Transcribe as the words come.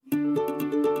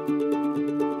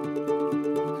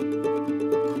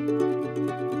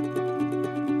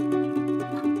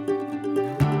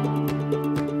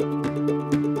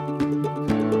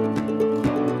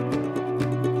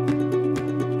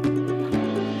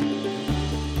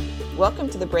Welcome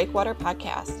to the Breakwater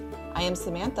podcast. I am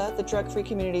Samantha, the Drug Free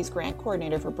Communities Grant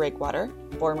Coordinator for Breakwater,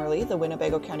 formerly the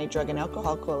Winnebago County Drug and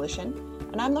Alcohol Coalition,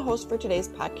 and I'm the host for today's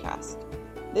podcast.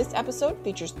 This episode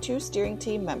features two steering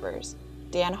team members,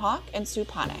 Dan Hawk and Sue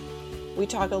Ponick. We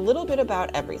talk a little bit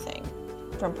about everything,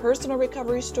 from personal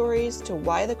recovery stories to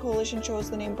why the coalition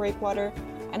chose the name Breakwater,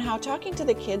 and how talking to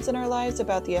the kids in our lives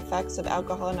about the effects of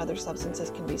alcohol and other substances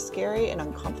can be scary and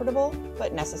uncomfortable,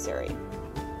 but necessary.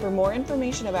 For more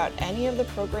information about any of the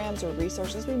programs or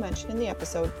resources we mentioned in the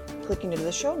episode, click into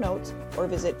the show notes or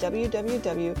visit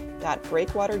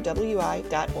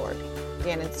www.breakwaterwi.org.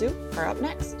 Dan and Sue are up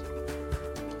next.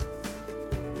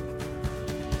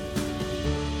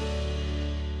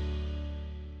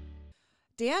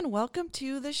 Dan, welcome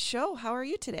to the show. How are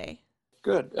you today?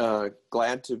 Good.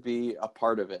 Glad to be a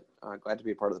part of it. Glad to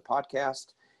be a part of the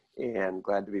podcast and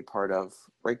glad to be part of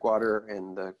Breakwater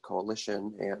and the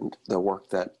coalition and the work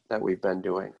that we've been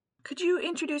doing. Could you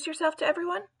introduce yourself to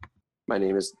everyone? My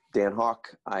name is Dan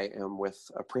Hawk. I am with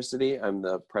Apricity. I'm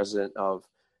the president of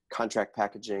contract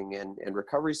packaging and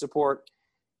recovery support.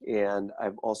 And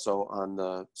I'm also on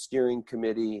the steering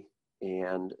committee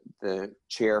and the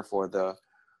chair for the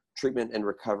treatment and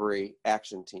recovery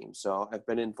action team. So I've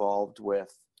been involved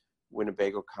with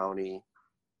Winnebago County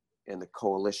and the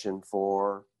coalition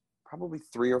for probably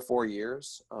 3 or 4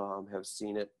 years, have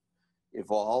seen it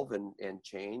evolve and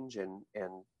change and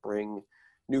bring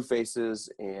new faces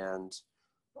and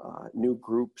new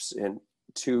groups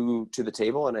to the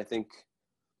table. And I think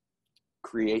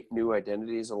create new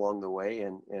identities along the way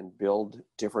and build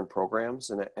different programs.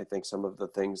 And I think some of the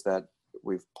things that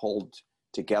we've pulled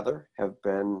together have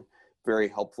been very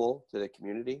helpful to the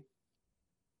community.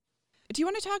 Do you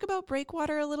want to talk about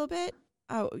Breakwater a little bit?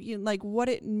 Like what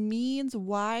it means,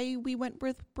 why we went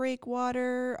with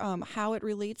Breakwater, how it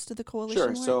relates to the coalition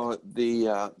work? So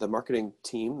the marketing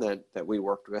team that we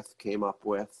worked with came up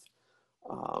with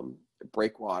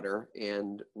Breakwater,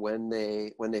 and when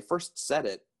they first said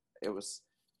it,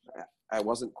 I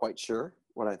wasn't quite sure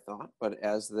what I thought, but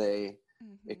as they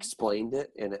explained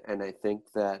it, and I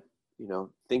think that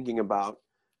thinking about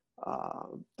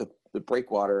the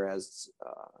Breakwater as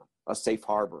a safe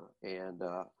harbor and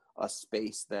a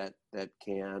space that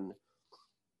can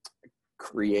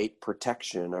create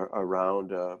protection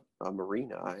around a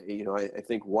marina. I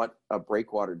think what a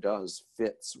Breakwater does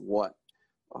fits what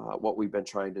we've been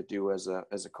trying to do as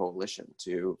a coalition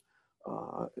to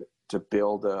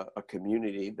build a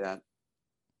community that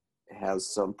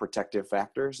has some protective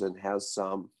factors and has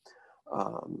some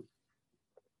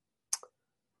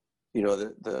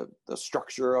the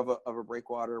structure of a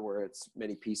breakwater where it's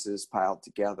many pieces piled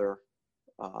together,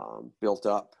 built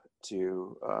up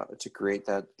to create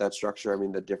that structure. I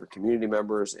mean, the different community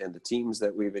members and the teams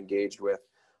that we've engaged with,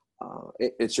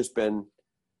 it's just been,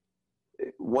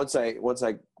 once I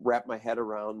wrap my head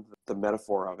around the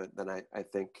metaphor of it, then I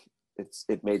think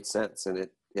it made sense and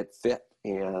it fit.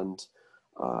 And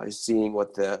seeing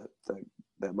what the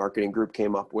marketing group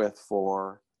came up with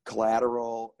for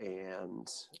collateral and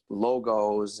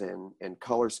logos and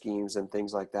color schemes and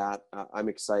things like that, I'm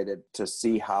excited to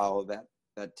see how that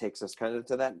takes us kind of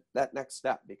to that next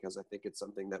step, because I think it's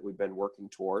something that we've been working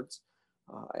towards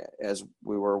as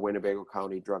we were Winnebago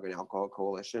County Drug and Alcohol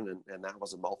Coalition, and that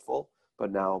was a mouthful,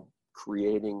 but now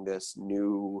creating this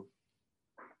new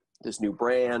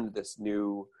brand, this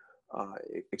new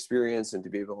experience, and to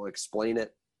be able to explain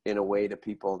it in a way to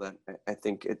people that I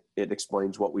think it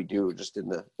explains what we do just in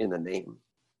the name.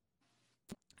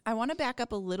 I want to back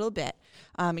up a little bit.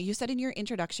 You said in your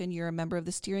introduction you're a member of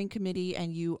the steering committee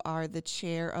and you are the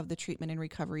chair of the treatment and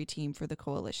recovery team for the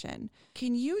coalition.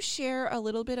 Can you share a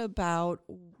little bit about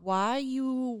why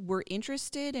you were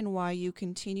interested and why you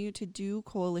continue to do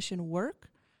coalition work?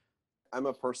 I'm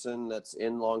a person that's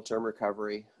in long-term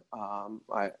recovery.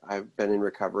 I've been in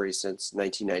recovery since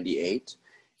 1998,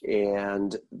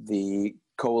 and the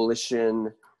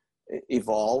coalition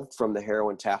evolved from the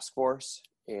heroin task force.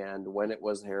 And when it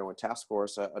was the heroin task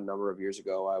force a number of years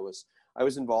ago, I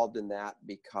was involved in that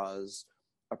because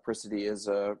Apricity is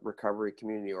a recovery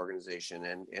community organization,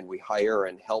 and we hire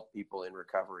and help people in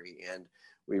recovery. And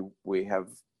we have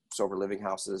sober living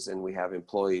houses, and we have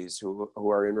employees who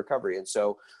are in recovery. And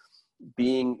so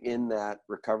being in that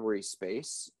recovery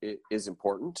space is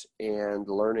important, and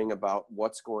learning about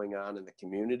what's going on in the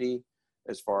community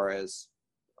as far as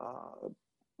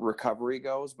recovery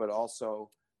goes, but also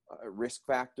risk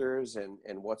factors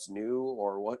and what's new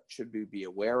or what should we be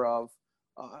aware of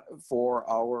for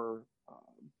our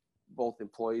both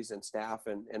employees and staff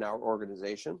and our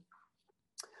organization.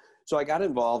 So I got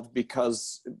involved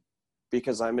because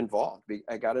because I'm involved.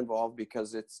 I got involved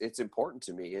because it's important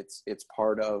to me. It's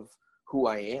part of who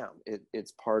I am.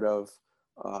 It's part of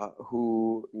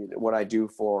what I do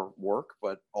for work,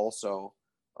 but also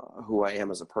who I am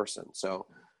as a person. So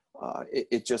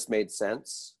it just made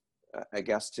sense, I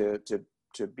guess,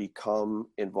 to become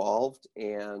involved.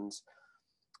 And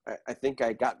I think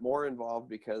I got more involved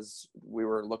because we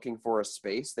were looking for a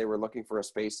space. They were looking for a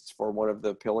space for one of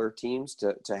the pillar teams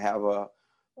to have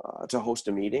to host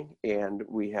a meeting, and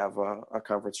we have a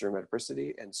conference room at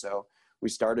Bristity. And so we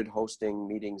started hosting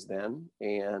meetings then,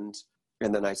 and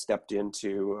then I stepped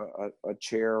into a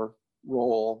chair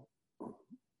role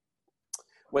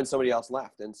when somebody else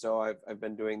left. And so I've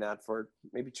been doing that for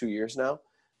maybe 2 years now.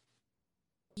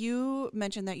 You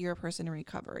mentioned that you're a person in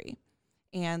recovery,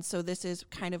 and so this is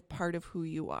kind of part of who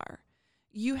you are.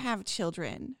 You have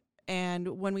children. And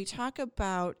when we talk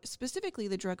about specifically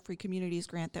the Drug-Free Communities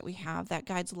grant that we have, that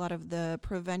guides a lot of the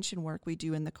prevention work we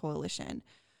do in the coalition.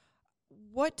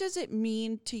 What does it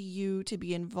mean to you to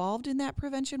be involved in that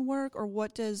prevention work? Or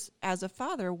as a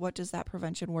father, what does that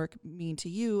prevention work mean to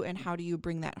you? And how do you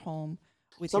bring that home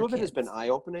with your kids? Some of it has been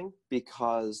eye-opening,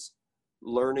 because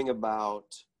learning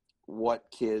about what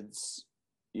kids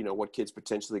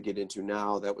potentially get into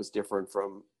now that was different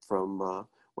from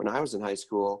when I was in high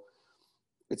school.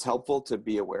 It's helpful to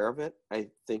be aware of it. I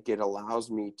think it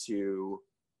allows me to,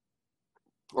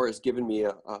 or has given me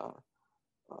a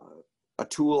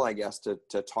tool, I guess, to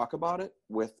talk about it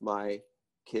with my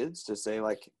kids, to say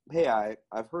like, hey,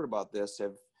 I've heard about this.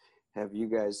 Have you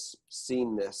guys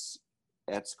seen this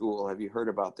at school? Have you heard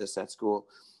about this at school?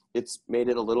 It's made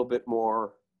it a little bit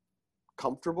more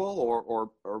comfortable,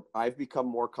 or I've become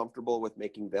more comfortable with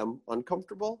making them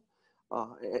uncomfortable.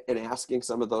 And asking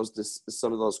some of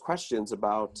those questions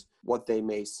about what they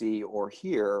may see or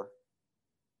hear,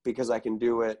 because I can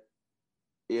do it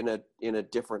in a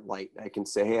different light. I can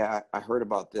say, hey, I heard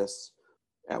about this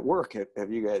at work.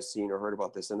 Have you guys seen or heard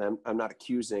about this? And I'm not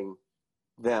accusing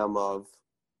them of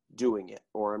doing it,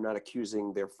 or I'm not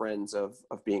accusing their friends of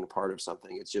being a part of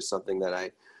something. It's just something that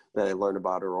I learn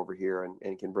about or over here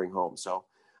and can bring home. So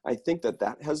I think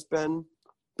that has been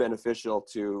beneficial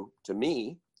to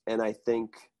me. And I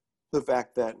think the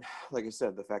fact that, like I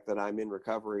said, the fact that I'm in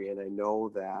recovery, and I know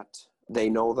that they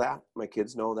know that, my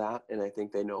kids know that, and I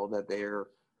think they know that they're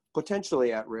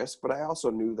potentially at risk. But I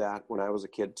also knew that when I was a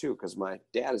kid too, because my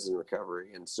dad is in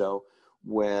recovery. And so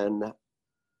when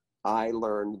I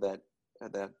learned that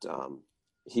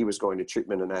he was going to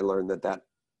treatment, and I learned that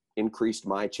increased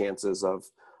my chances of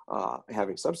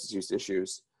having substance use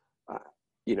issues,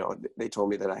 they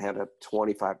told me that I had a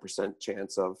 25%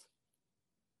 chance of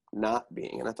not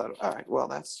being. And I thought, all right, well,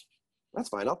 that's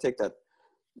fine. I'll take that.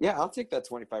 Yeah, I'll take that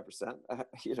 25%,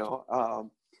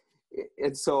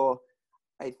 and so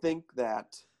I think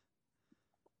that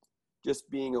just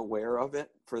being aware of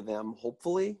it for them,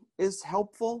 hopefully, is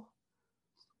helpful.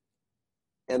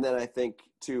 And then I think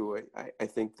too, I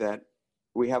think that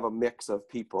we have a mix of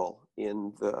people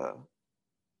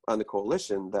on the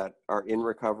coalition that are in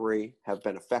recovery, have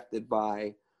been affected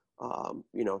by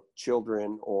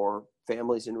children or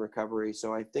families in recovery.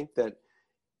 So I think that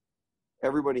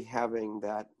everybody having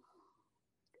that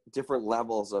different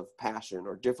levels of passion,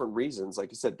 or different reasons,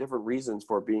 like you said, different reasons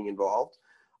for being involved,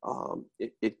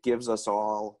 it gives us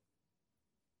all,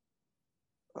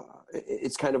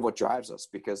 it's kind of what drives us.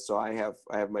 Because so I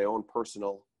have my own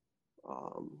personal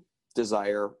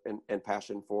desire and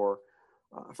passion for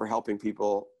helping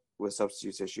people with substance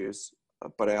use issues,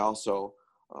 but I also,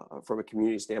 from a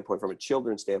community standpoint, from a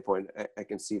children's standpoint, I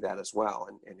can see that as well,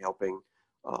 and helping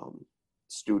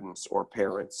students or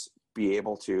parents be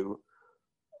able to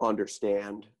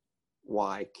understand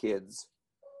why kids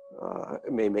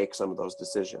may make some of those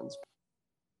decisions.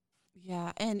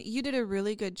 Yeah, and you did a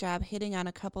really good job hitting on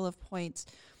a couple of points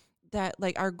that,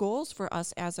 like, our goals for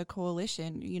us as a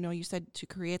coalition. You said to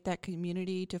create that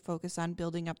community, to focus on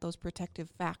building up those protective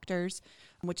factors,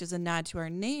 which is a nod to our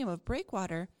name of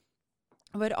Breakwater,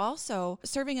 but also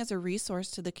serving as a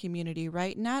resource to the community,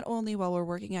 right? Not only while we're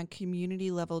working on community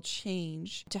level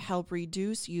change to help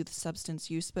reduce youth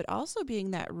substance use, but also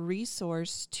being that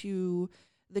resource to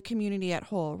the community at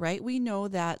whole, right? We know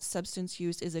that substance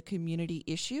use is a community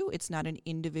issue. It's not an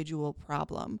individual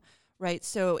problem, right?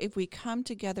 So if we come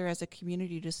together as a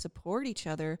community to support each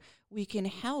other, we can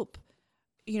help,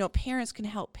 parents can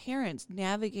help parents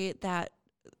navigate that.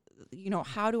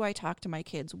 How do I talk to my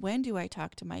kids? When do I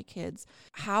talk to my kids?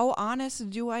 How honest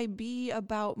do I be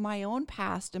about my own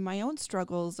past and my own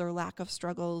struggles or lack of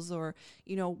struggles? Or,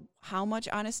 how much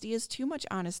honesty is too much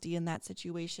honesty in that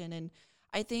situation? And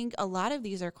I think a lot of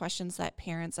these are questions that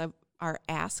parents are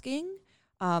asking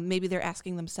Maybe they're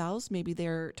asking themselves, maybe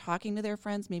they're talking to their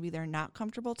friends, maybe they're not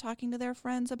comfortable talking to their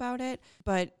friends about it.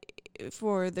 But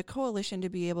for the coalition to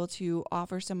be able to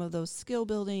offer some of those skill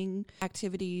building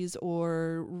activities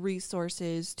or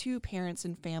resources to parents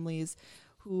and families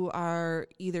who are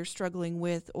either struggling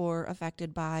with or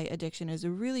affected by addiction is a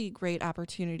really great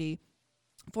opportunity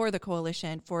for the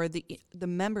coalition, for the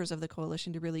members of the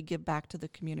coalition to really give back to the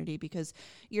community, because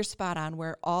you're spot on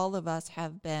where all of us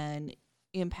have been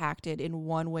impacted in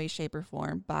one way, shape, or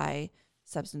form by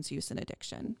substance use and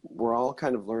addiction. We're all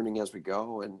kind of learning as we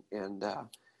go, and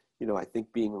I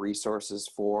think being resources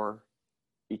for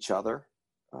each other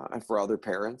and for other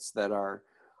parents that are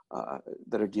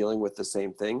dealing with the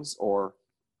same things or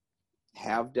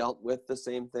have dealt with the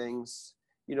same things.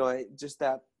 Just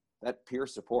that peer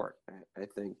support. I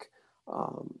think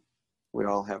we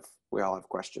all have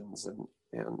questions,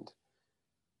 and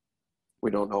we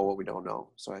don't know what we don't know.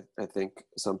 So I think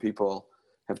some people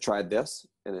have tried this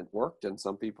and it worked, and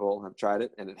some people have tried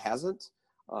it and it hasn't.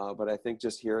 But I think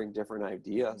just hearing different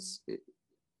ideas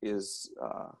is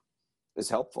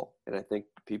helpful. And I think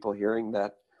people hearing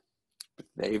that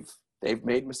they've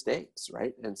made mistakes,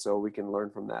 right? And so we can learn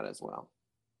from that as well.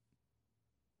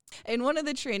 In one of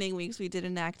the training weeks, we did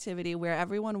an activity where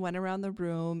everyone went around the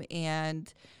room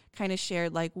and kind of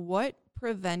shared, like, what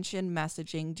prevention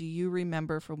messaging do you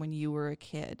remember from when you were a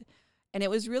kid? And it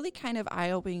was really kind of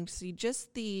eye-opening to see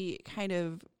just the kind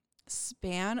of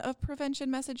span of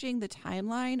prevention messaging, the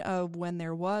timeline of when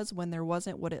there was, when there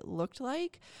wasn't, what it looked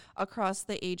like across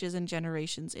the ages and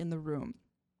generations in the room.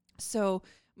 So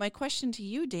my question to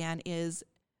you, Dan, is,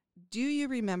 do you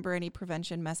remember any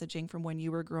prevention messaging from when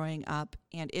you were growing up?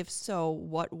 And if so,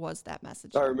 what was that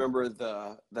message? I remember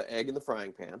the egg in the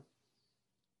frying pan.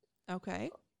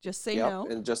 Okay. Just say no.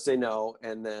 And just say no.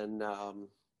 And then I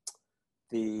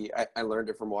learned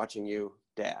it from watching you,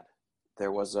 Dad.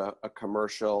 There was a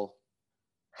commercial.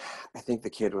 I think the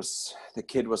kid was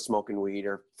smoking weed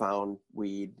or found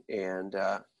weed, and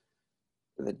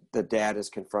the dad is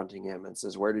confronting him and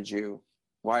says, why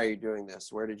are you doing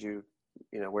this? Where did you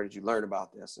learn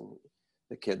about this? And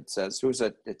the kid says, who's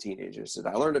a teenager, said,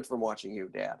 I learned it from watching you,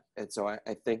 Dad. And so I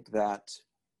think that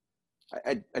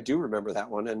I do remember that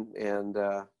one, and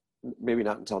maybe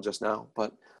not until just now,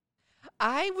 but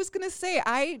I was going to say,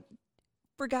 I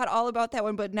forgot all about that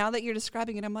one, but now that you're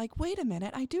describing it, I'm like, wait a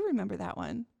minute, I do remember that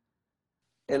one.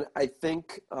 And I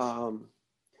think,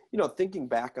 thinking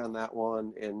back on that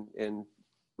one and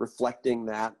reflecting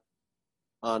that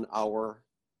on our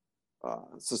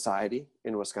society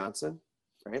in Wisconsin,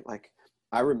 right? Like,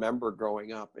 I remember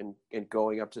growing up and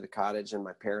going up to the cottage, and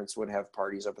my parents would have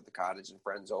parties up at the cottage and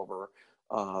friends over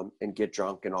and get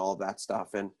drunk and all of that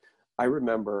stuff. And I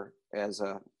remember as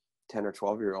a 10 or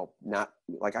 12-year-old, I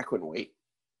couldn't wait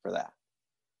for that.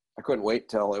 I couldn't wait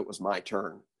till it was my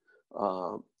turn,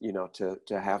 to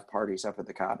have parties up at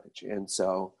the cottage. And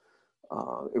so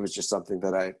it was just something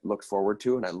that I looked forward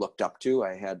to and I looked up to.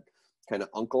 I had kind of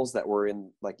uncles that were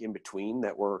in between,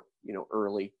 that were,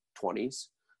 early 20s.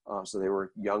 So they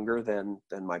were younger than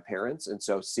my parents. And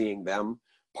so seeing them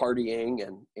partying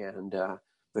and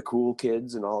the cool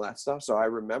kids and all that stuff. So I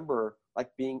remember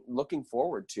looking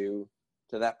forward to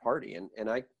that party. And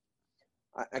I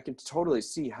can totally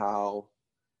see how,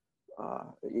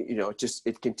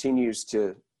 it continues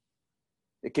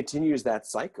that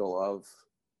cycle of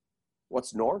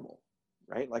what's normal,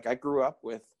 right? Like, I grew up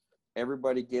with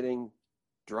everybody getting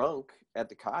drunk at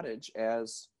the cottage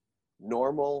as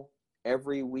normal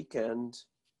every weekend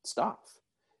stuff.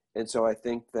 And so I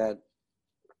think that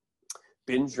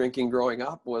binge drinking growing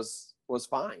up was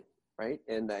fine, right?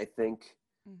 And I think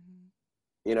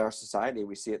in our society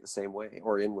we see it the same way,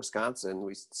 or in Wisconsin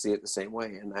we see it the same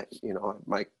way. And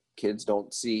my kids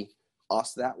don't see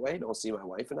us that way, don't see my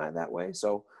wife and I that way.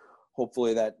 So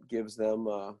hopefully that gives them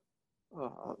a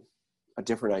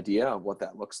different idea of what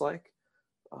that looks like.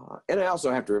 And I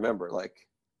also have to remember,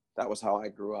 that was how I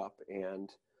grew up. And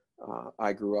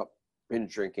I grew up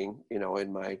binge drinking,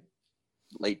 in my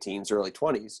late teens, early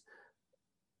 20s.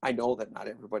 I know that not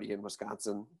everybody in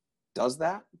Wisconsin does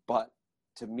that, but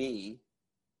to me,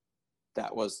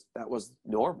 that was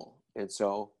normal. And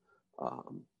so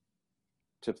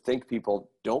to think people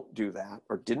don't do that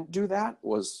or didn't do that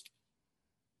was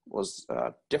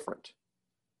different.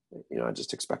 I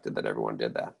just expected that everyone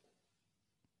did that.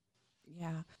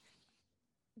 Yeah.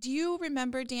 Do you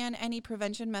remember, Dan, any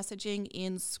prevention messaging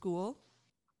in school?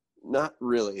 Not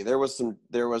really. There was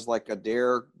like a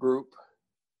DARE group,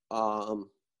 but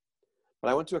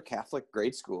I went to a Catholic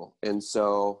grade school, and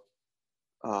so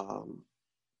I'm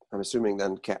assuming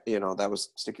then that was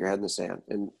stick your head in the sand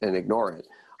and ignore it.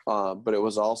 But it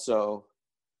was also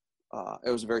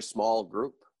it was a very small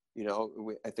group.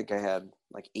 I think I had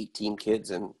like 18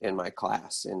 kids in my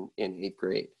class in 8th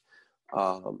grade.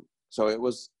 So it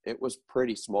was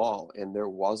pretty small, and there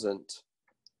wasn't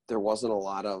a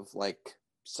lot of like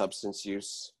substance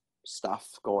use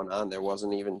stuff going on. There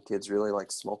wasn't even kids really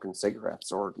like smoking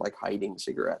cigarettes or like hiding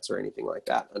cigarettes or anything like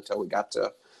that until we got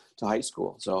to high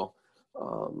school. So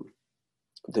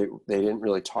they didn't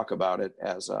really talk about it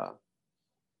as a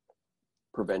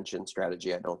prevention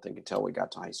strategy, I don't think, until we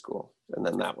got to high school. And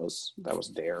then that was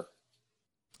DARE.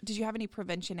 Did you have any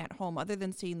prevention at home other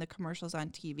than seeing the commercials on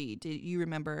TV? Did you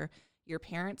remember your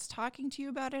parents talking to you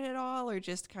about it at all, or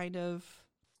just kind of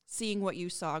seeing what you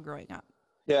saw growing up?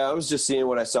 Yeah, I was just seeing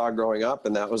what I saw growing up,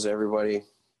 and that was everybody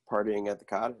partying at the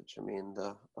cottage. I mean,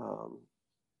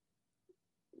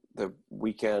 the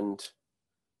weekend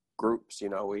groups,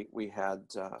 we had,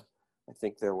 I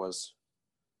think there was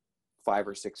 5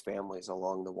 or 6 families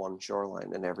along the one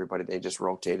shoreline, and they just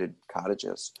rotated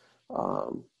cottages.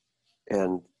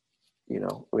 And,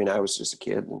 I mean, I was just a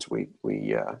kid, and so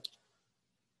we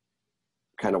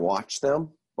kind of watched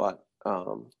them, but,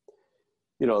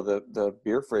 the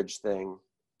beer fridge thing,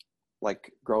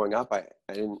 like growing up, I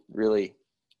didn't really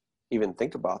even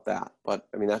think about that, but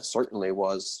I mean, that certainly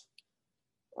was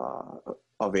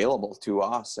available to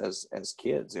us as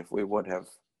kids if we would have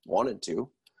wanted to.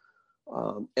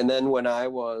 And then when I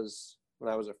was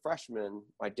a freshman,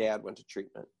 my dad went to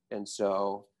treatment, and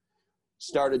so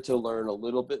started to learn a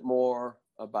little bit more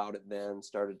about it then,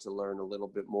 started to learn a little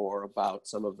bit more about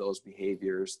some of those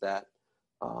behaviors that,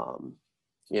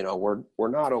 were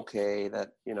not okay,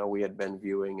 that, we had been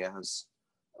viewing as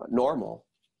normal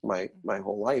my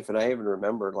whole life. And I even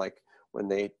remember like when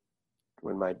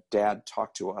my dad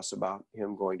talked to us about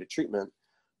him going to treatment,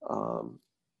 I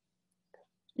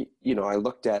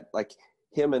looked at like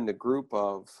him and the group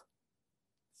of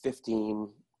 15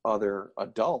 other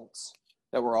adults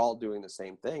that were all doing the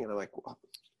same thing. And I'm like, well,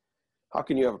 how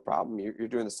can you have a problem? You're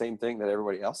doing the same thing that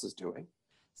everybody else is doing.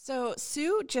 So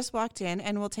Sue just walked in,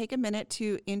 and we'll take a minute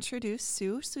to introduce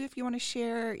Sue. Sue, if you want to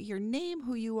share your name,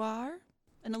 who you are,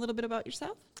 and a little bit about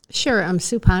yourself. Sure. I'm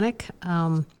Sue Ponick.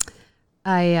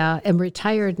 I am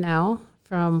retired now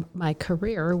from my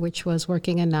career, which was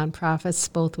working in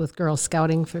nonprofits, both with Girl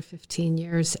Scouting for 15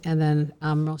 years, and then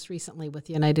most recently with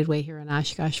United Way here in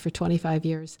Oshkosh for 25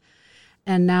 years.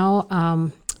 And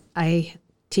now I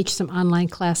teach some online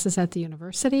classes at the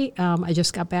university. I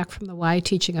just got back from the Y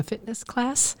teaching a fitness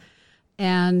class,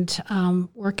 and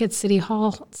work at City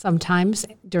Hall sometimes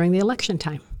during the election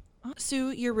time.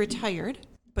 Sue, you're retired,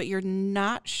 but you're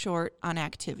not short on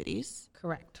activities.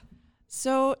 Correct.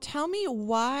 So tell me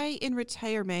why in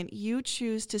retirement you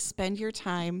choose to spend your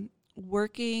time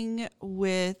working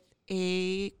with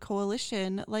a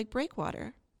coalition like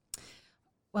Breakwater.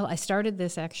 Well, I started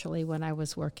this actually when I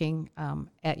was working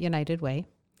at United Way,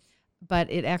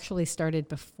 but it actually started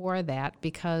before that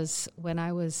because when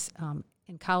I was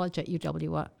in college at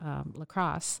UW La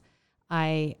Crosse,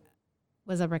 I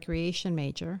was a recreation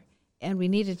major, and we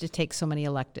needed to take so many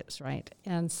electives, right?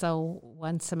 And so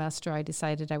one semester I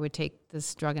decided I would take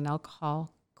this drug and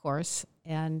alcohol course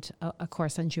and a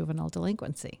course on juvenile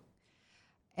delinquency.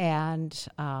 And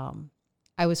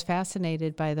I was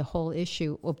fascinated by the whole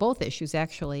issue, well, both issues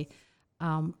actually,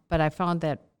 but I found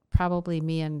that probably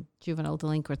me and juvenile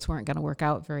delinquents weren't going to work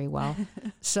out very well.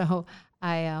 So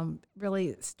I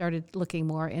really started looking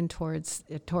more in toward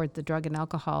the drug and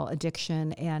alcohol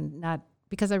addiction, and not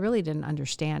because I really didn't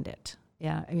understand it.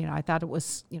 Yeah, I thought it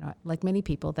was, like many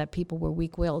people, that people were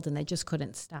weak-willed and they just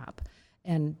couldn't stop.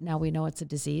 And now we know it's a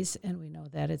disease, and we know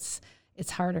that it's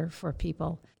harder for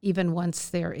people, even once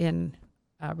they're in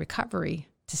recovery,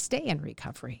 to stay in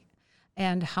recovery.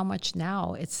 And how much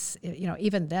now it's,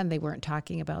 even then they weren't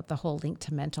talking about the whole link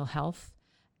to mental health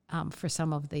for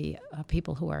some of the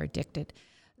people who are addicted.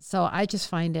 So I just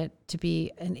find it to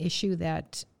be an issue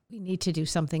that we need to do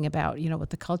something about, with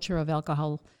the culture of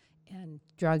alcohol and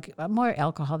drug, more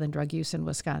alcohol than drug use in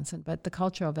Wisconsin, but the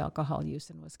culture of alcohol use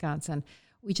in Wisconsin,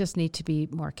 we just need to be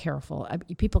more careful.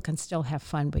 People can still have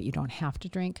fun, but you don't have to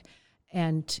drink,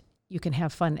 and you can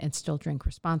have fun and still drink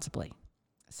responsibly.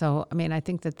 So, I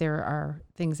think that there are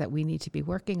things that we need to be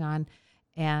working on,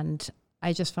 and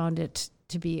I just found it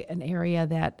to be an area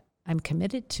that I'm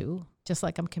committed to, just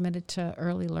like I'm committed to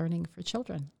early learning for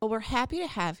children. Well, we're happy to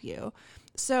have you.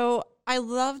 So I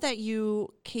love that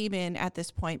you came in at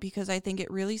this point because I think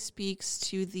it really speaks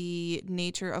to the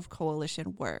nature of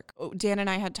coalition work. Dan and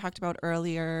I had talked about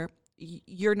earlier,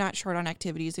 you're not short on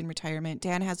activities in retirement.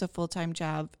 Dan has a full-time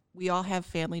job. We all have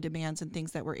family demands and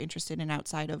things that we're interested in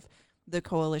outside of the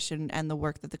coalition and the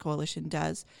work that the coalition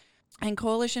does. And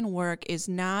coalition work is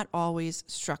not always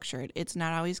structured. It's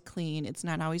not always clean. It's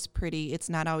not always pretty. It's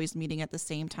not always meeting at the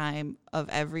same time of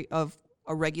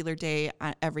a regular day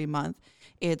every month.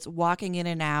 It's walking in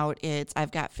and out. It's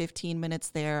I've got 15 minutes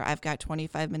there. I've got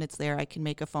 25 minutes there. I can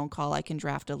make a phone call. I can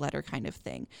draft a letter kind of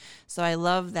thing. So I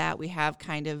love that we have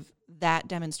kind of that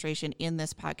demonstration in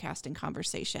this podcast and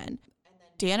conversation.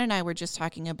 Dan and I were just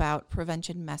talking about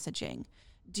prevention messaging.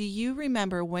 Do you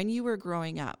remember when you were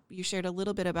growing up, you shared a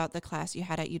little bit about the class you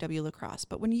had at UW La Crosse,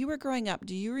 but when you were growing up,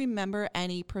 do you remember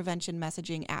any prevention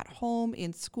messaging at home,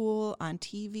 in school, on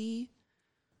TV?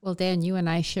 Well, Dan, you and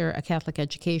I share a Catholic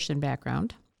education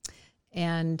background,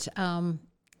 and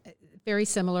very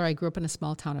similar. I grew up in a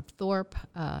small town of Thorpe.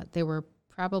 There were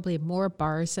probably more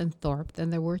bars in Thorpe than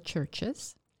there were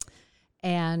churches,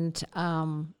 and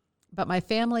but my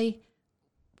family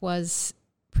was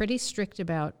pretty strict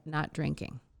about not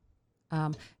drinking.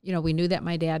 We knew that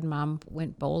my dad and mom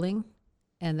went bowling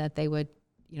and that they would,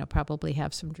 probably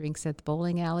have some drinks at the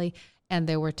bowling alley. And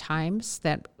there were times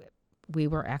that we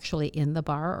were actually in the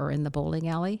bar or in the bowling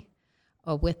alley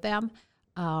with them.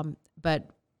 But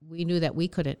we knew that we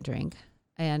couldn't drink.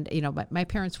 And, but my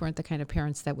parents weren't the kind of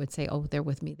parents that would say, oh, they're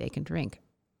with me, they can drink.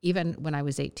 Even when I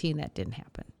was 18, that didn't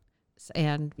happen.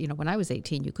 And, when I was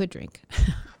 18, you could drink.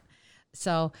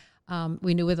 So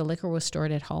we knew where the liquor was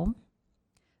stored at home,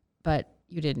 but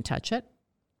you didn't touch it.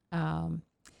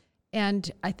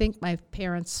 And I think my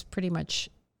parents pretty much,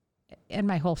 and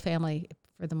my whole family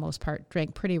for the most part,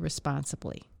 drank pretty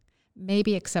responsibly,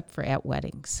 maybe except for at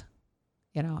weddings.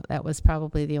 That was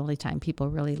probably the only time people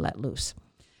really let loose.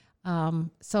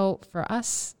 So for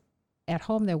us at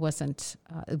home, there wasn't,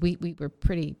 we were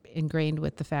pretty ingrained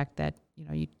with the fact that,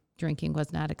 drinking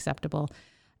was not acceptable.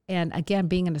 And again,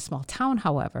 being in a small town,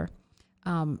 however,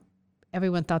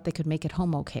 everyone thought they could make it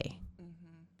home okay.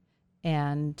 Mm-hmm.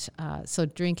 And so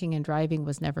drinking and driving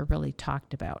was never really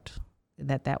talked about,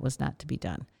 that was not to be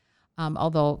done.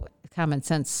 Although common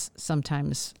sense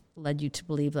sometimes led you to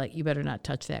believe, like, you better not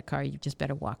touch that car, you just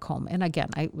better walk home. And again,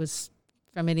 I was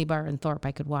from any bar in Thorpe,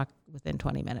 I could walk within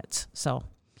 20 minutes. So,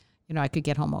 I could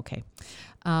get home okay.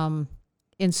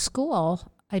 In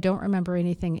school, I don't remember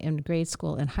anything in grade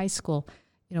school. In high school,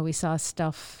 we saw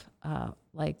stuff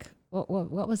like, what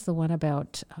was the one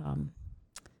about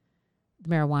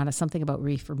marijuana, something about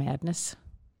reefer madness?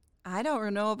 I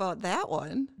don't know about that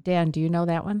one. Dan, do you know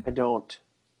that one? I don't.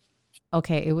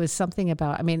 Okay, it was something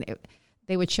about,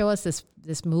 they would show us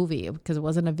this movie because it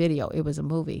wasn't a video, it was a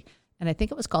movie. And I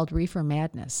think it was called Reefer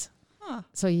Madness. Huh.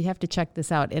 So you have to check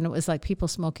this out. And it was like people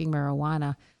smoking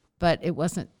marijuana, but it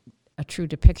wasn't a true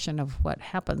depiction of what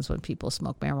happens when people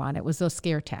smoke marijuana. It was those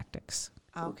scare tactics.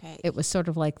 Okay. It was sort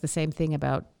of like the same thing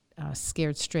about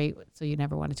scared straight. So you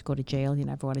never wanted to go to jail. You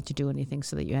never wanted to do anything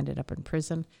so that you ended up in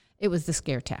prison. It was the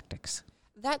scare tactics.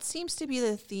 That seems to be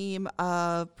the theme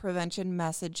of prevention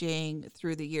messaging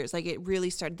through the years. Like, it really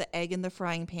started the egg in the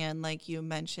frying pan, like you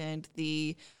mentioned,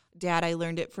 the Dad, I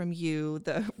learned it from you,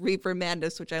 the Reefer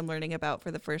Madness, which I'm learning about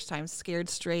for the first time, Scared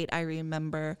Straight, I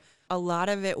remember. A lot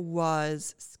of it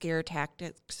was scare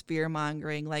tactics, fear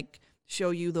mongering, like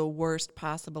show you the worst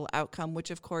possible outcome,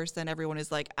 which of course then everyone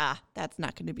is like, that's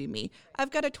not going to be me.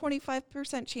 I've got a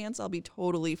 25% chance I'll be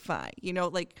totally fine.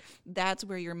 Like that's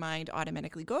where your mind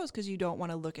automatically goes because you don't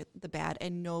want to look at the bad,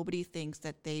 and nobody thinks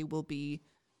that they will be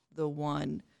the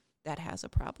one that has a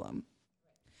problem.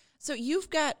 So you've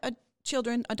got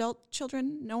adult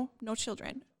children? No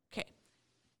children. Okay.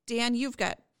 Dan, you've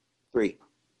got 3.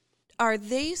 Are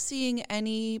they seeing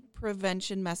any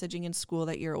prevention messaging in school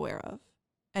that you're aware of?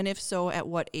 And if so, at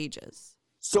what ages?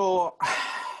 So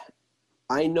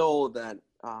I know that,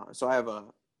 so I have a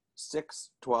 6,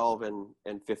 12, and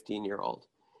 15-year-old.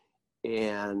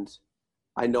 And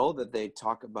I know that they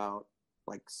talk about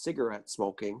like cigarette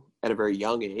smoking at a very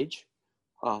young age.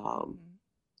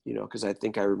 Because I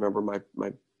think I remember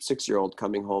my 6-year-old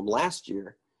coming home last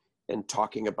year and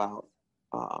talking about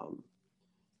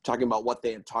what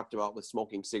they had talked about with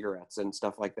smoking cigarettes and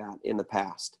stuff like that in the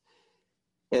past.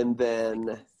 And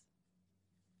then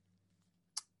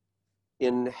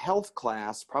in health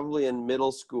class, probably in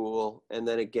middle school, and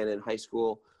then again in high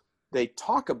school, they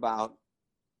talk about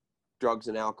drugs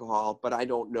and alcohol, but I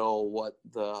don't know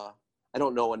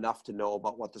enough to know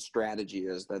about what the strategy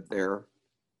is that they're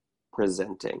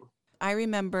presenting. I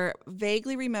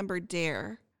vaguely remember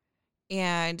DARE,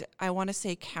 and I want to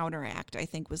say Counteract, I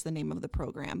think was the name of the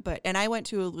program. And I went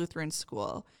to a Lutheran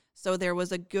school, so there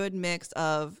was a good mix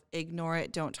of ignore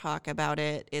it, don't talk about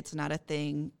it, it's not a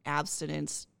thing,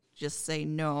 abstinence, just say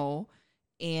no.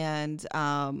 And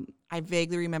I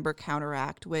vaguely remember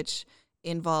Counteract, which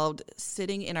involved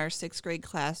sitting in our 6th grade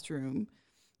classroom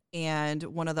and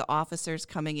one of the officers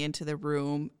coming into the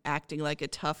room acting like a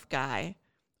tough guy,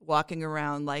 walking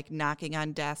around like knocking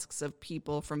on desks of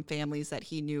people from families that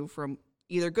he knew from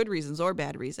either good reasons or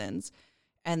bad reasons.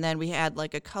 And then we had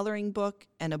like a coloring book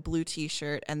and a blue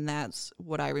t-shirt, and that's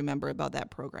what I remember about that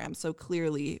program. So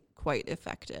clearly quite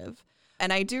effective.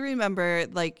 And I do remember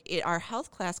our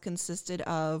health class consisted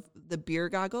of the beer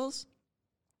goggles.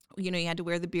 You had to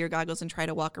wear the beer goggles and try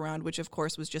to walk around, which of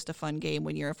course was just a fun game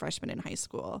when you're a freshman in high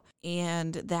school.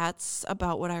 And that's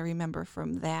about what I remember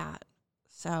from that.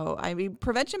 So, I mean,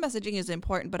 prevention messaging is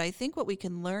important, but I think what we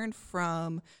can learn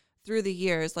from through the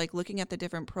years, like looking at the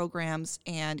different programs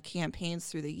and campaigns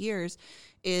through the years,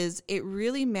 is it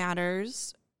really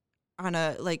matters on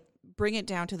bring it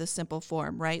down to the simple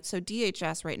form, right? So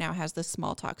DHS right now has the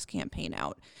Small Talks campaign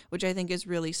out, which I think is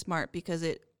really smart because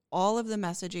all of the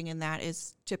messaging in that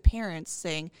is to parents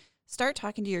saying, start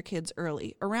talking to your kids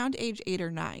early, around age 8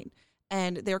 or 9.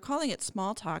 And they're calling it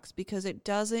Small Talks because it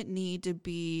doesn't need to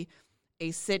be a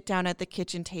sit down at the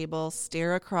kitchen table,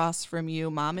 stare across from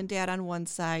you, mom and dad on one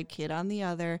side, kid on the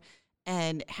other,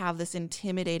 and have this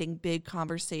intimidating big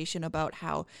conversation about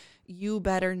how you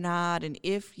better not, and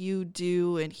if you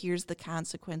do, and here's the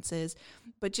consequences.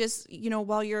 But just,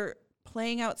 while you're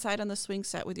playing outside on the swing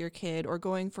set with your kid or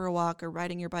going for a walk or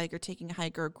riding your bike or taking a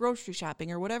hike or grocery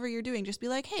shopping or whatever you're doing, just be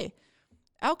like, hey,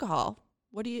 alcohol.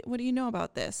 What do you know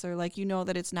about this? Or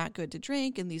that it's not good to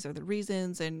drink and these are the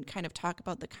reasons, and kind of talk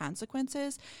about the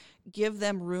consequences. Give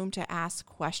them room to ask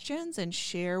questions and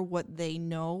share what they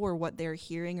know or what they're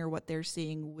hearing or what they're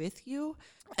seeing with you,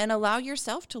 and allow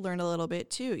yourself to learn a little bit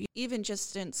too. Even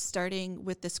just since starting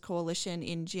with this coalition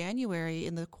in January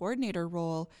in the coordinator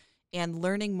role and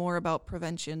learning more about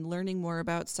prevention, learning more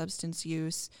about substance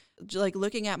use, like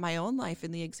looking at my own life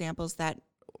and the examples that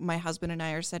my husband and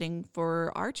I are setting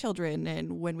for our children,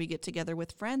 and when we get together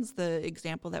with friends, the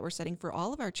example that we're setting for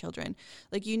all of our children.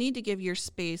 Like, you need to give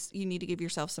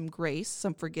yourself some grace,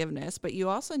 some forgiveness, but you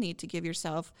also need to give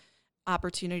yourself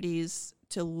opportunities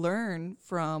to learn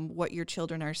from what your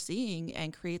children are seeing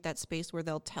and create that space where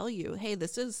they'll tell you, hey,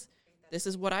 this is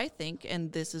what I think,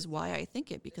 and this is why I think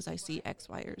it, because I see X,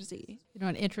 Y, or Z.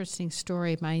 An interesting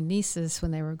story. My nieces, when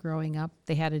they were growing up,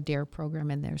 they had a DARE program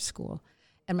in their school.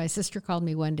 And my sister called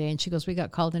me one day and she goes, we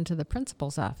got called into the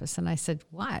principal's office. And I said,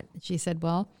 what? She said,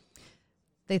 well,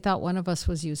 they thought one of us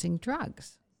was using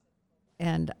drugs.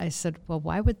 And I said, well,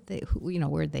 why would they,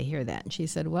 where'd they hear that? And she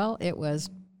said, well, it was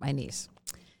my niece.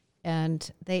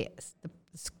 And the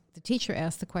teacher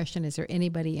asked the question, is there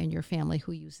anybody in your family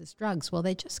who uses drugs? Well,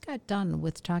 they just got done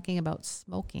with talking about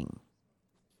smoking,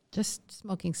 just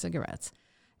smoking cigarettes.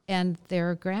 And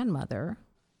their grandmother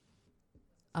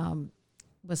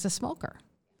was a smoker.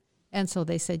 And so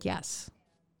they said yes.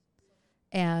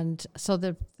 And so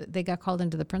they got called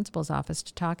into the principal's office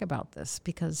to talk about this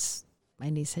because my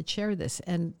niece had shared this.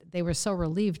 And they were so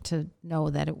relieved to know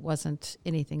that it wasn't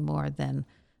anything more than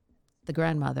the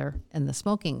grandmother and the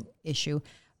smoking issue.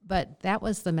 But that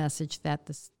was the message that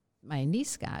my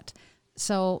niece got.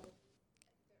 So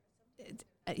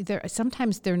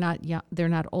sometimes they're not young, they're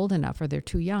not old enough, or they're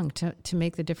too young to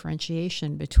make the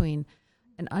differentiation between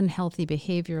an unhealthy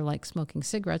behavior like smoking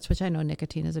cigarettes, which I know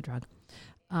nicotine is a drug,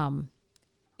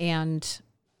 and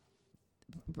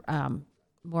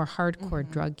more hardcore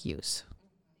drug use.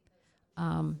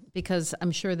 Because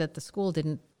I'm sure that the school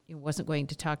wasn't going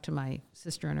to talk to my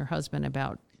sister and her husband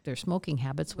about their smoking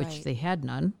habits, which Right. they had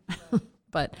none.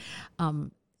 But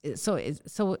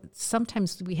so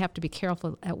sometimes we have to be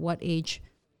careful at what age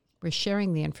we're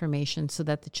sharing the information so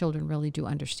that the children really do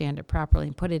understand it properly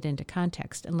and put it into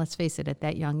context. And let's face it, at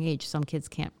that young age, some kids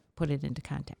can't put it into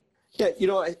context. Yeah,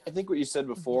 I think what you said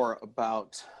before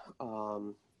about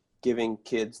giving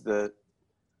kids the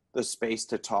space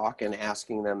to talk and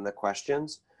asking them the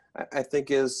questions, I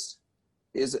think is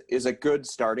a good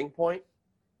starting point.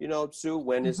 Sue,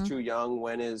 when is too young?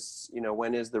 When is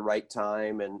the right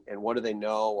time? And what do they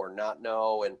know or not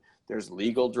know? And there's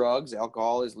legal drugs.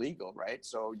 Alcohol is legal, right?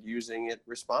 So using it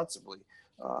responsibly.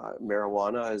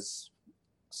 Marijuana is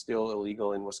still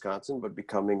illegal in Wisconsin, but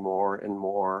becoming more and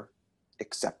more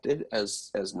accepted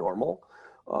as normal.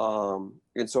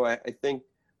 And so I think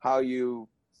how you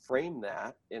frame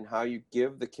that and how you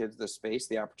give the kids the space,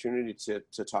 the opportunity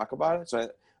to talk about it.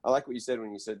 So I like what you said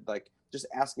when you said, like, just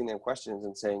asking them questions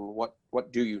and saying,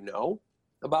 what do you know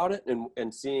about it,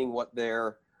 and seeing what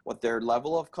their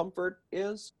level of comfort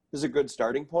is a good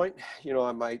starting point.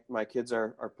 My kids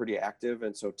are pretty active,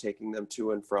 and so taking them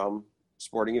to and from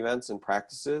sporting events and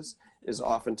practices is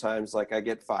oftentimes like I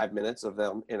get 5 minutes of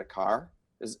them in a car.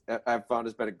 I've found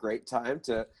has been a great time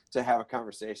to have a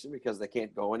conversation because they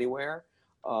can't go anywhere.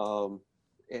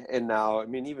 and now, I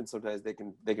mean, even sometimes they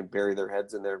can bury their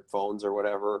heads in their phones or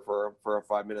whatever for a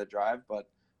 5-minute drive, but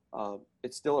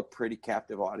it's still a pretty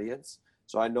captive audience.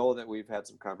 So I know that we've had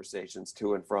some conversations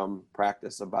to and from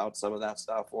practice about some of that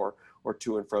stuff, or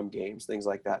to and from games, things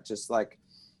like that. Just like,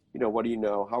 what do you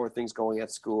know? How are things going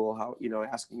at school? How,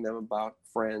 asking them about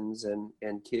friends and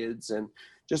kids and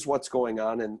just what's going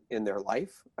on in their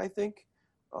life. I think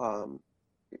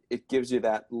it gives you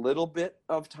that little bit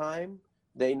of time.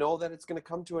 They know that it's going to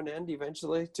come to an end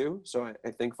eventually too. So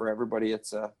I think for everybody,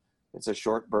 it's a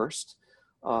short burst.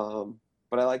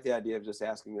 But I like the idea of just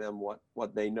asking them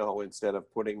what they know instead of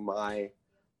putting my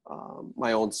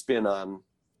own spin on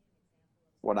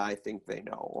what I think they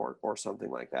know or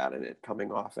something like that, and it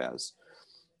coming off as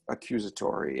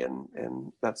accusatory,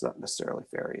 and that's not necessarily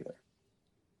fair either.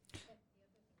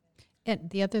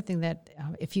 And the other thing that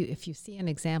if you see an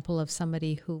example of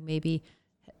somebody who maybe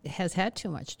has had too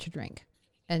much to drink,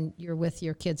 and you're with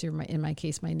your kids, or in my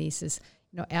case, my nieces,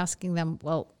 asking them,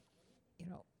 well,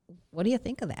 what do you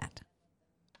think of that?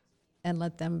 And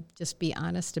let them just be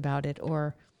honest about it.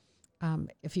 Or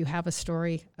if you have a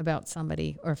story about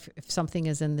somebody, or if something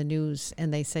is in the news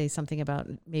and they say something about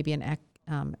maybe an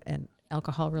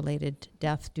alcohol-related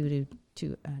death due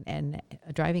to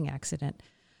a driving accident,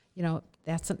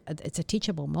 it's a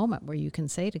teachable moment where you can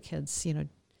say to kids,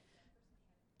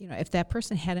 if that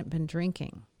person hadn't been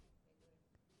drinking,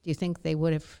 do you think they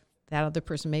would have? That other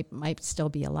person might still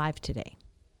be alive today,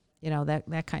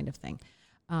 that kind of thing,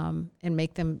 and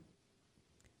make them,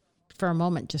 for a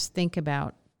moment, just think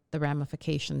about the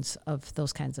ramifications of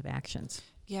those kinds of actions.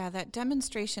 Yeah, that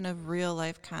demonstration of real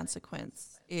life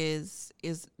consequence is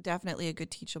definitely a good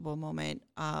teachable moment.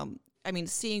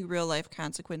 Seeing real life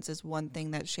consequence is one thing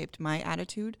that shaped my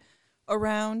attitude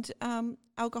around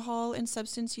alcohol and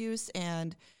substance use,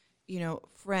 and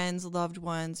friends, loved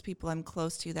ones, people I'm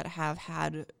close to that have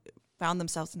found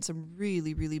themselves in some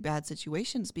really, really bad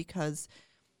situations because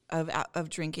of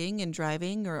drinking and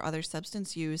driving or other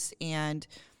substance use. And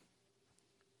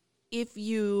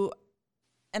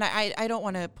I don't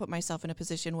want to put myself in a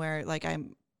position where like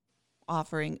I'm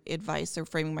offering advice or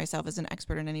framing myself as an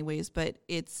expert in any ways, but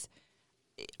it's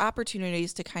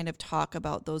opportunities to kind of talk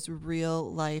about those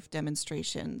real life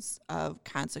demonstrations of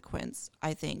consequence,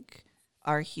 I think,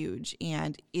 are huge.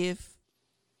 And if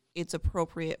it's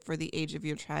appropriate for the age of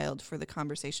your child, for the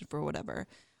conversation, for whatever,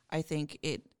 I think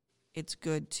it's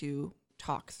good to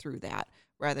talk through that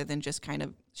rather than just kind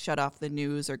of shut off the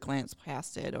news or glance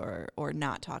past it or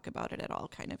not talk about it at all,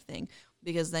 kind of thing.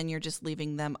 Because then you're just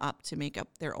leaving them up to make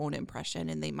up their own impression,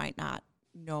 and they might not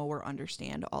know or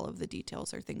understand all of the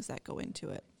details or things that go into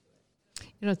it.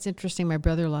 It's interesting. My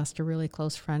brother lost a really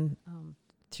close friend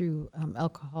through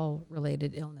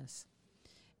alcohol-related illness.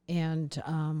 And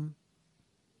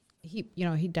he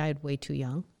died way too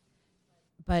young.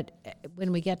 But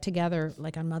when we get together,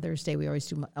 like on Mother's Day, we always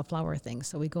do a flower thing.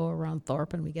 So we go around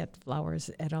Thorpe and we get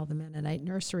flowers at all the Mennonite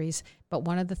nurseries. But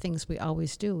one of the things we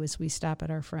always do is we stop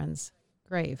at our friend's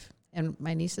grave. And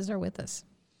my nieces are with us.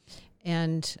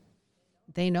 And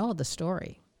they know the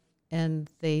story. And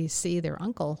they see their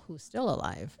uncle who's still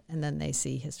alive. And then they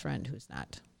see his friend who's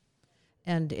not.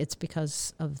 And it's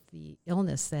because of the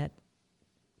illness that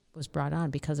was brought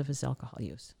on because of his alcohol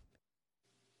use.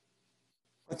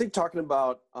 I think talking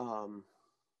about,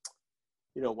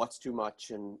 what's too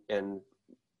much and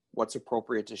what's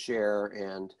appropriate to share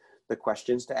and the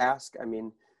questions to ask. I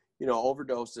mean,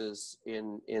 overdoses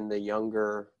in the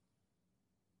younger,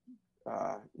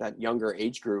 that younger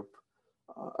age group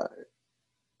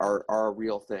are a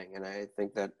real thing. And I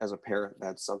think that as a parent,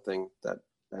 that's something that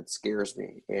scares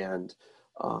me. And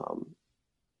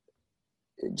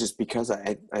just because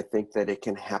I think that it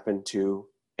can happen to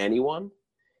anyone.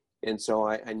 And so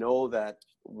I know that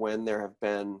when there have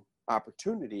been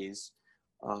opportunities,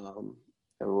 and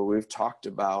when we've talked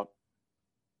about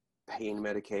pain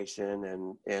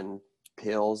medication and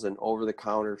pills and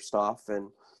over-the-counter stuff and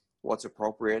what's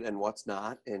appropriate and what's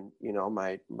not, and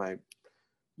my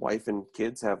wife and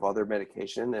kids have other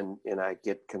medication, and I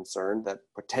get concerned that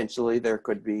potentially there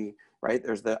could be, right,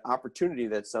 there's the opportunity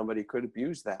that somebody could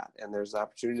abuse that, and there's the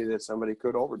opportunity that somebody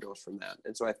could overdose from that.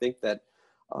 And so I think that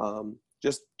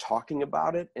just talking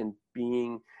about it and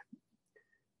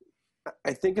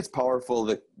I think it's powerful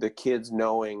that the kids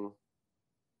knowing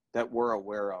that we're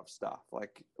aware of stuff,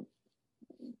 like,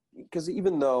 because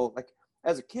even though, like,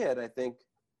 as a kid, I think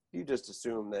you just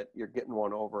assume that you're getting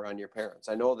one over on your parents.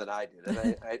 I know that I did,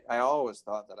 and I always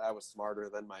thought that I was smarter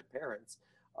than my parents.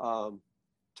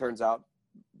 Turns out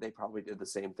they probably did the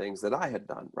same things that I had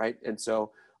done, right? And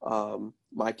so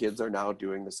my kids are now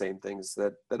doing the same things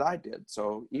that I did.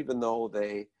 So even though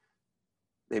they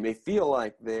may feel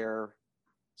like they're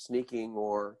sneaking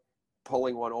or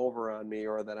pulling one over on me,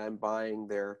 or that I'm buying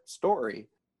their story,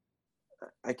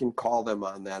 I can call them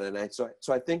on that. And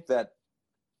so I think that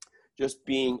just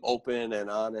being open and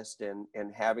honest and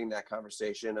having that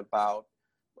conversation about,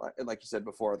 like you said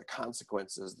before, the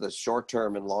consequences, the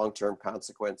short-term and long-term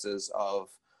consequences of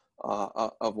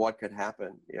what could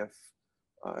happen if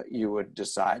you would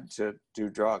decide to do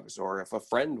drugs, or if a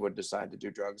friend would decide to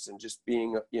do drugs, and just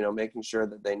being, making sure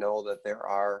that they know that there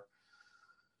are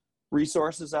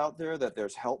resources out there, that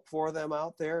there's help for them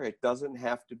out there. It doesn't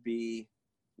have to be,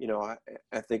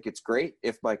 I think it's great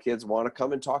if my kids want to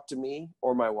come and talk to me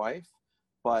or my wife,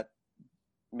 but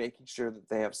making sure that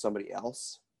they have somebody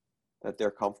else that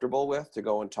they're comfortable with to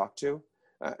go and talk to,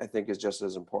 I think is just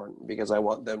as important, because I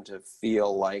want them to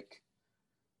feel like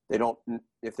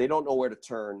if they don't know where to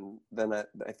turn, then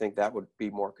I think that would be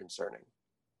more concerning.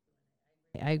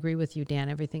 I agree with you, Dan,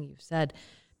 everything you've said,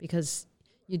 because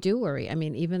you do worry. I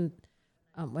mean, even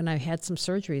when I had some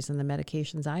surgeries and the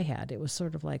medications I had, it was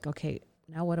sort of like, okay,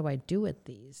 now what do I do with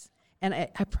these? And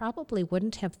I probably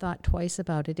wouldn't have thought twice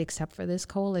about it except for this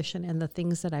coalition and the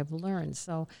things that I've learned.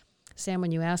 So, Sam,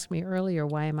 when you asked me earlier,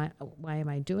 why am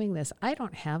I doing this? I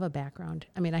don't have a background.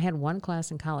 I mean, I had one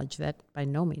class in college that by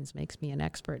no means makes me an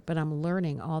expert, but I'm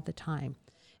learning all the time.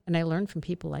 And I learn from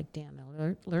people like Dan.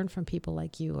 I learn from people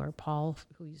like you or Paul,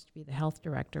 who used to be the health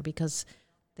director, because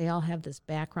they all have this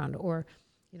background, or,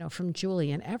 from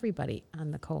Julie and everybody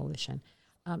on the coalition.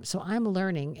 So I'm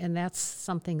learning, and that's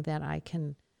something that I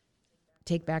can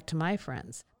take back to my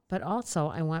friends. But also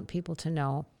I want people to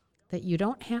know that you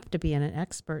don't have to be an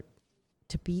expert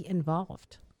to be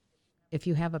involved. If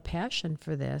you have a passion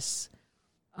for this,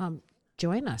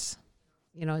 join us.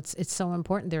 It's so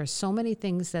important. There are so many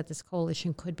things that this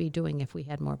coalition could be doing if we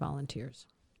had more volunteers.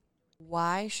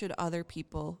 Why should other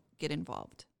people get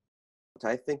involved?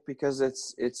 I think because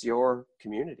it's your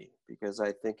community, because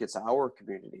I think it's our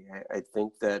community. I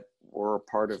think that we're a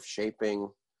part of shaping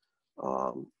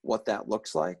what that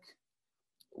looks like,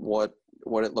 what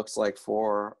it looks like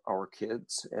for our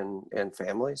kids and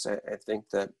families. I think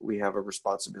that we have a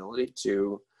responsibility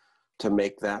to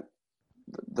make that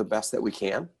the best that we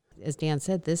can. As Dan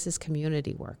said, this is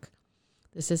community work.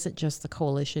 This isn't just the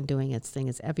coalition doing its thing.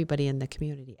 It's everybody in the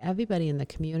community. Everybody in the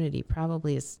community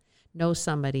probably knows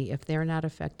somebody. If they're not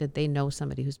affected, they know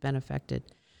somebody who's been affected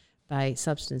by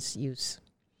substance use.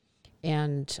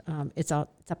 And it's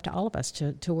up to all of us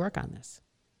to work on this.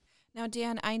 Now,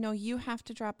 Dan, I know you have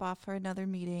to drop off for another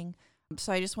meeting.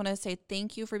 So I just want to say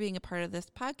thank you for being a part of this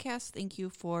podcast. Thank you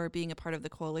for being a part of the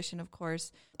coalition, of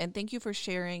course. And thank you for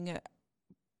sharing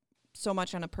so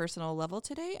much on a personal level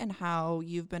today, and how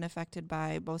you've been affected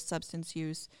by both substance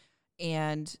use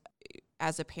and,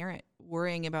 as a parent,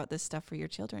 worrying about this stuff for your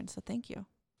children. So thank you.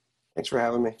 Thanks for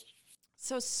having me.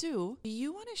 So, Sue, do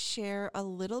you want to share a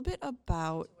little bit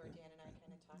about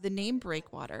the name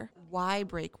Breakwater, why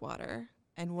Breakwater,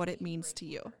 and what it means to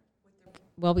you?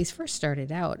 Well, we first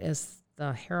started out as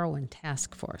the Heroin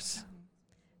Task Force.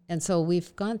 And so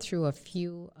we've gone through a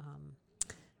few,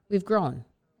 we've grown,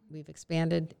 we've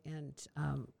expanded. And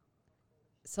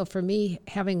so for me,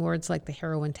 having words like the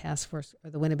Heroin Task Force or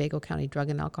the Winnebago County Drug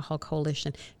and Alcohol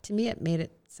Coalition, to me it made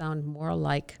it sound more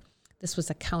like this was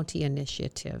a county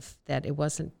initiative, that it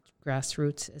wasn't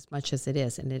grassroots as much as it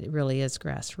is, and it really is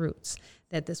grassroots,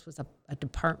 that this was a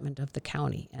department of the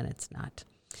county, and it's not.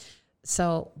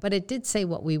 So, but it did say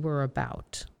what we were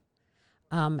about.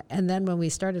 And then when we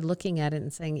started looking at it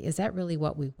and saying, is that really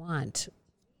what we want?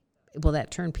 Will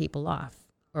that turn people off,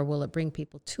 or will it bring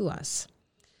people to us?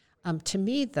 To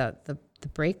me, the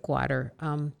Breakwater,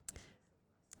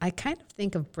 I kind of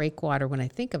think of Breakwater, when I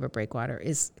think of a Breakwater,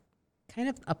 is kind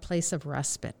of a place of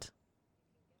respite.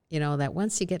 That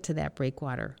once you get to that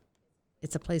Breakwater,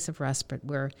 it's a place of respite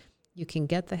where you can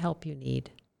get the help you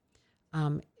need.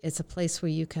 It's a place where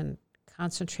you can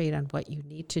concentrate on what you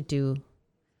need to do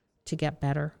to get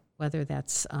better, whether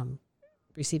that's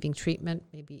receiving treatment,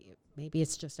 maybe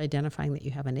it's just identifying that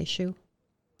you have an issue.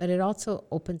 But it also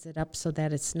opens it up so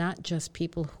that it's not just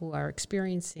people who are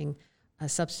experiencing a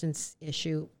substance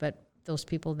issue, but those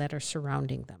people that are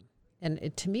surrounding them.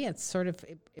 And to me, it's sort of,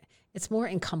 it's more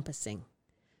encompassing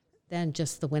than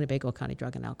just the Winnebago County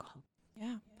Drug and Alcohol.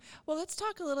 Yeah. Well, let's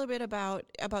talk a little bit about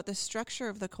the structure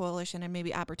of the coalition and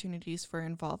maybe opportunities for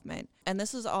involvement. And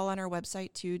this is all on our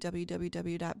website too,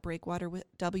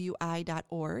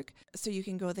 www.breakwaterwi.org. So you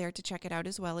can go there to check it out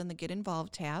as well in the Get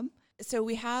Involved tab. So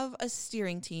we have a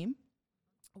steering team,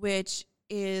 which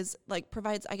is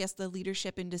provides, I guess, the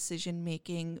leadership and decision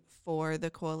making for the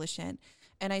coalition.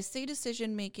 And I say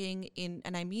decision making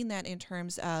and I mean that in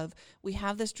terms of we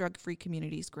have this drug-free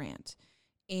communities grant,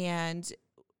 and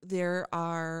there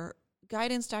are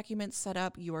guidance documents set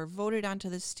up. You are voted onto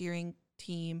the steering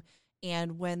team,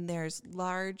 and when there's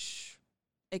large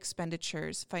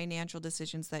expenditures, financial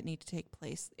decisions that need to take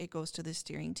place, it goes to the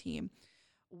steering team.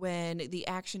 When the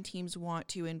action teams want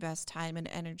to invest time and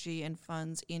energy and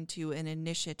funds into an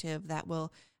initiative that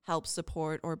will help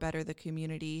support or better the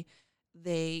community,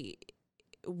 they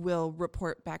will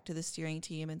report back to the steering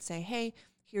team and say, hey,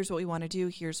 here's what we want to do,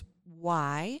 here's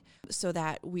why, so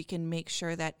that we can make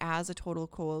sure that as a total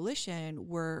coalition,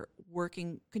 we're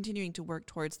continuing to work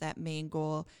towards that main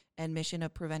goal and mission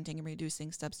of preventing and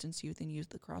reducing substance use and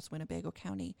youth across Winnebago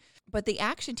County. But the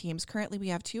action teams, currently we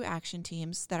have 2 action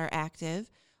teams that are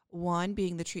active, one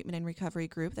being the treatment and recovery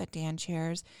group that Dan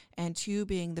chairs, and 2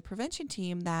 being the prevention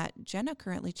team that Jenna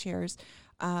currently chairs.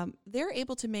 They're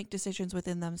able to make decisions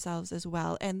within themselves as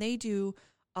well, and they do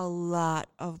a lot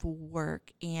of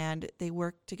work, and they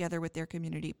work together with their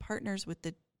community partners, with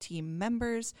the team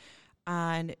members,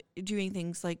 on doing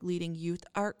things like leading youth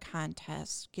art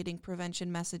contests, getting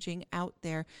prevention messaging out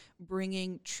there,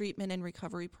 bringing treatment and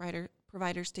recovery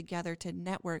providers together to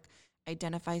network,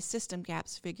 identify system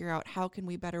gaps, figure out how can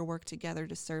we better work together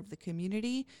to serve the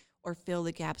community or fill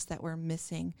the gaps that we're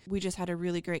missing. We just had a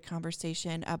really great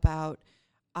conversation about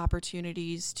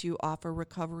opportunities to offer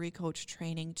recovery coach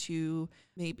training to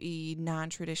maybe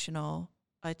non-traditional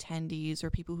attendees or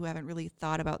people who haven't really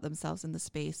thought about themselves in the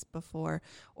space before,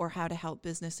 or how to help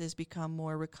businesses become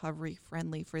more recovery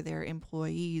friendly for their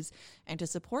employees and to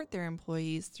support their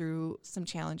employees through some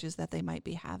challenges that they might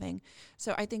be having.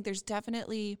 So I think there's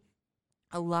definitely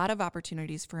a lot of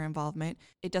opportunities for involvement.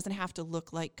 It doesn't have to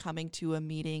look like coming to a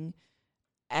meeting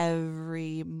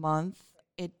every month.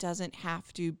 It doesn't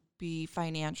have to be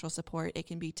financial support. It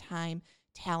can be time,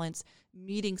 talents,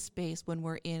 meeting space when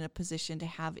we're in a position to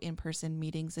have in-person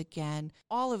meetings again.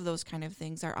 All of those kind of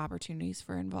things are opportunities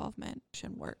for involvement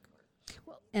and work.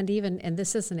 Well, and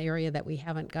this is an area that we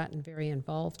haven't gotten very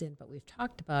involved in, but we've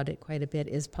talked about it quite a bit,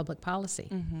 is public policy.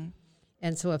 Mm-hmm.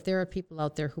 And so if there are people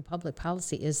out there who public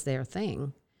policy is their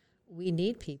thing, we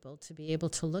need people to be able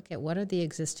to look at what are the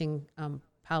existing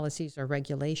policies or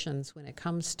regulations when it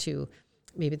comes to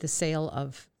maybe the sale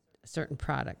of certain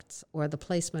products or the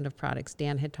placement of products.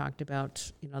 Dan had talked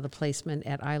about, the placement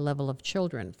at eye level of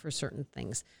children for certain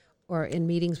things. Or in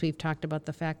meetings, we've talked about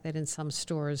the fact that in some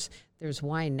stores, there's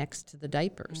wine next to the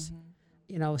diapers,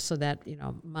 so that,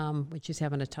 mom, when she's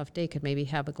having a tough day, could maybe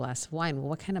have a glass of wine. Well,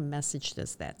 what kind of message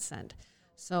does that send?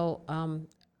 So,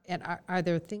 and are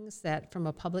there things that, from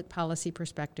a public policy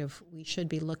perspective, we should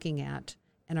be looking at?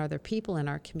 And are there people in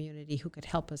our community who could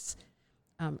help us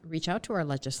reach out to our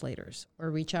legislators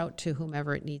or reach out to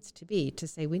whomever it needs to be to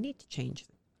say we need to change?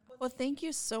 Well, thank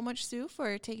you so much, Sue,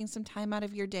 for taking some time out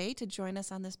of your day to join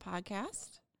us on this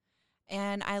podcast.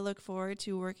 And I look forward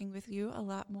to working with you a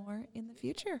lot more in the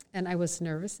future. And I was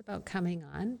nervous about coming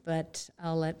on, but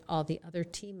I'll let all the other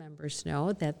team members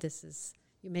know that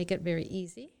you make it very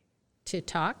easy to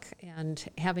talk, and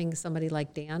having somebody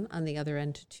like Dan on the other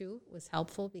end too was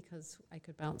helpful because I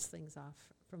could bounce things off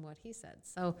from what he said.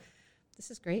 So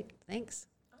this is great. Thanks.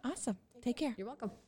 Awesome. Take care. You're welcome.